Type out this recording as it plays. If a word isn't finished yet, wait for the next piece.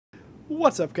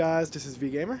What's up, guys? This is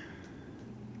VGamer,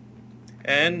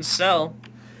 And sell.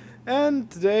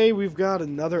 and today we've got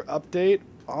another update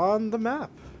on the map.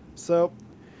 So,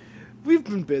 we've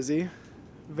been busy,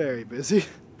 very busy.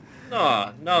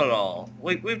 No, not at all.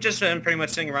 We've just been pretty much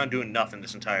sitting around doing nothing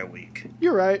this entire week.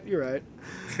 You're right, you're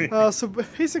right. So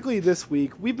basically this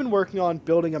week, we've been working on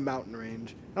building a mountain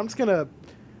range. I'm just gonna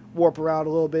warp around a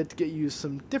little bit to get you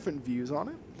some different views on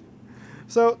it.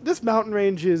 So, this mountain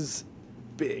range is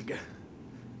big.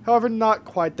 However, not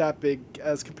quite that big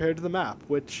as compared to the map,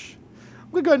 which I'm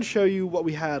going to go ahead and show you what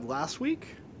we had last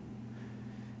week.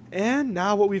 And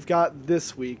now what we've got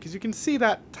this week. As you can see,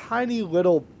 that tiny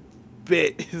little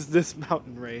bit is this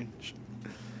mountain range.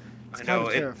 It's kind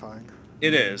of terrifying.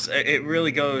 It is. It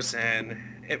really goes, and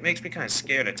it makes me kind of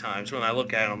scared at times when I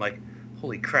look at it. I'm like,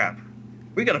 holy crap.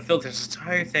 We got to fill this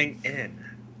entire thing in.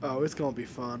 Oh, it's going to be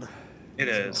fun. It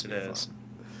is.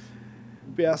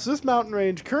 But yeah, so this mountain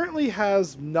range currently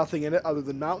has nothing in it other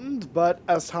than mountains, but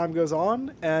as time goes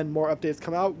on and more updates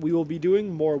come out, we will be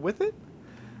doing more with it.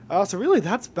 So really,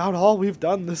 that's about all we've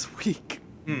done this week.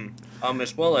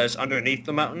 As well as underneath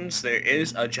the mountains, there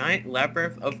is a giant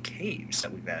labyrinth of caves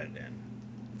that we've added in.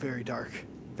 Very dark,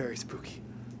 very spooky.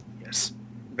 Yes.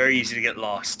 Very easy to get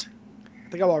lost. I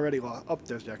think I'm already lost. Oh,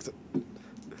 there's the exit.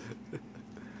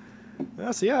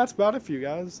 So yeah, that's about it for you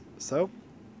guys. So,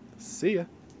 see ya.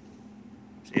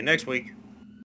 See you next week.